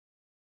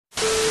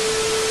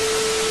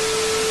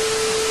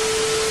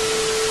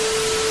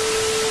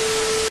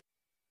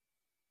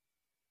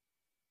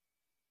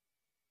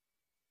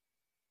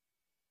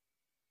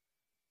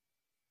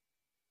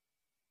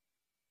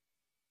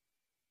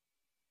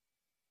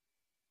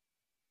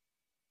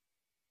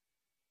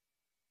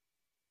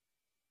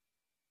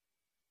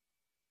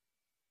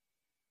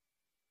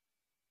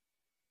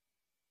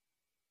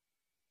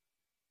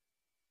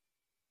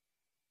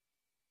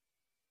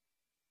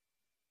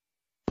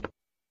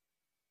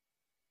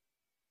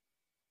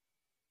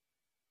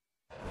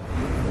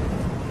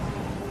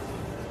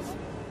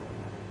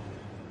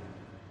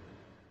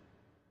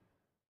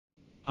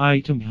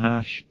Item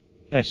hash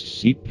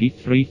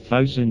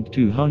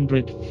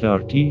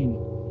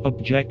SCP-3213.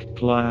 Object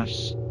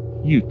Class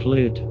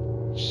Euclid.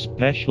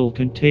 Special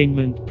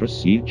Containment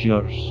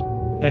Procedures.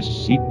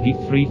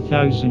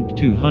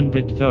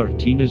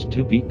 SCP-3213 is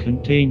to be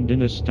contained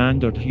in a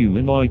standard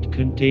humanoid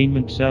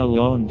containment cell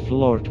on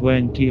floor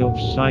 20 of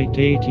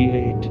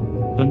Site-88.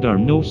 Under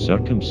no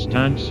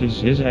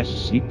circumstances is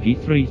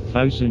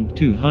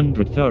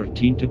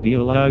SCP-3213 to be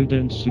allowed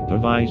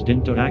unsupervised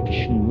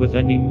interaction with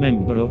any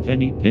member of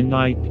any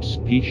pinniped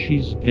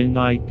species.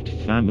 Pinniped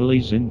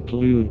families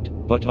include,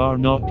 but are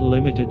not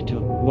limited to,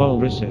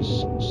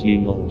 walruses,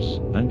 seals,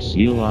 and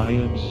sea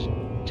lions.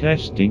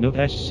 Testing of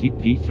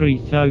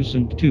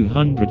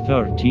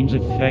SCP-3213's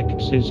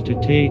effects is to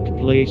take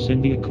place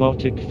in the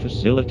aquatic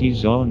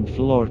facilities on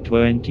floor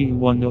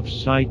 21 of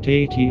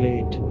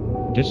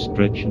Site-88.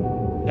 Description: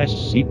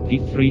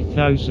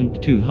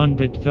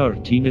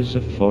 SCP-3213 is a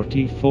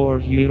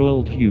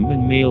 44-year-old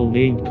human male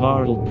named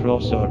Carl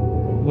Prosser.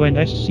 When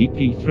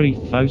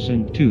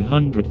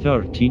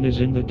SCP-3213 is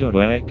in the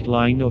direct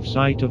line of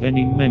sight of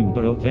any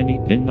member of any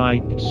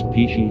pinniped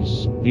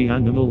species, the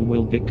animal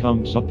will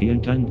become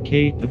sapient and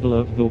capable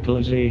of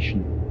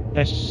vocalization.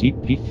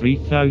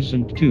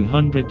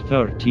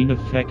 SCP-3213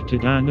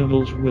 affected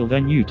animals will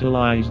then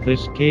utilize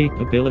this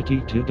capability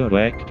to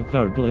direct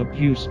verbal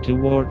abuse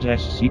towards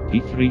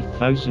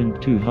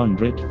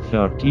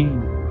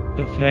SCP-3213.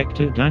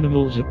 Affected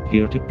animals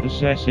appear to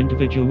possess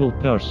individual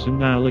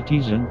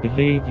personalities and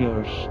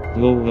behaviors,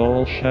 though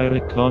all share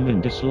a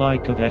common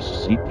dislike of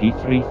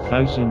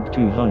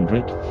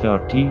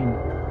SCP-3213.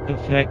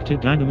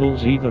 Affected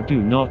animals either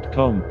do not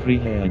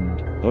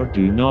comprehend, or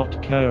do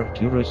not care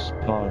to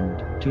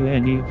respond to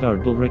any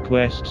verbal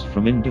requests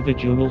from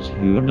individuals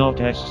who are not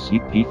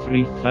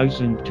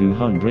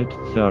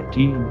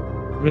SCP-3213.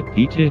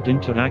 Repeated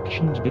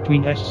interactions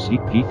between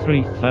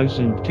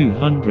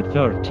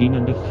SCP-3213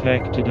 and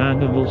affected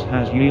animals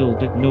has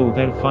yielded no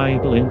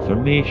verifiable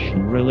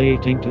information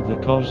relating to the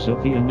cause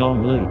of the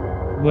anomaly.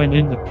 When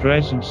in the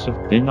presence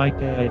of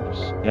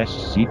pinnipeds,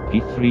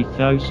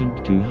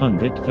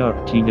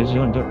 SCP-3213 is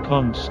under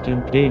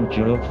constant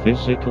danger of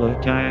physical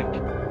attack.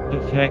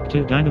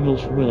 Affected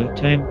animals will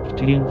attempt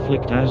to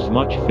inflict as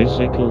much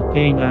physical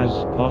pain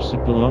as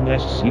possible on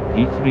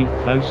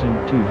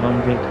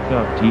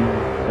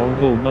SCP-3213,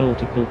 although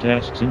multiple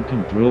tests in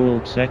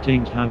controlled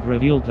settings have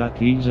revealed that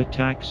these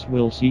attacks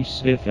will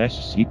cease if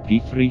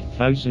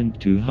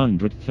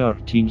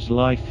SCP-3213's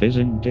life is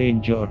in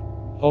danger.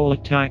 All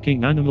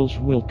attacking animals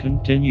will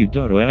continue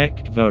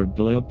direct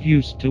verbal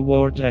abuse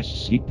towards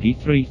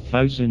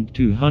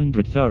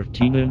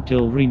SCP-3213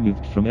 until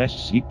removed from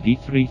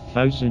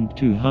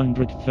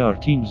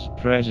SCP-3213's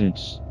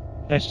presence.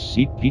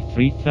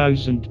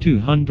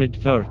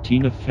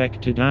 SCP-3213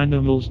 affected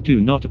animals do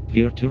not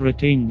appear to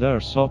retain their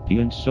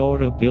sapience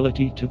or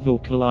ability to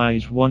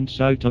vocalize once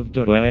out of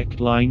direct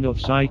line of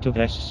sight of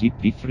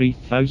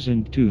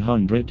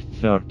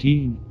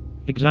SCP-3213.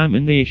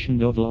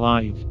 Examination of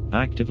live,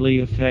 actively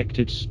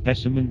affected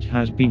specimens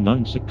has been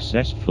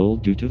unsuccessful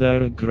due to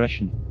their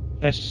aggression.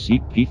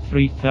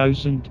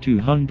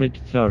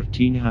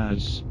 SCP-3213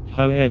 has,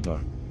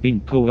 however,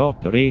 been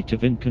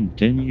cooperative in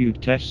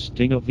continued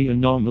testing of the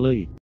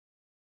anomaly.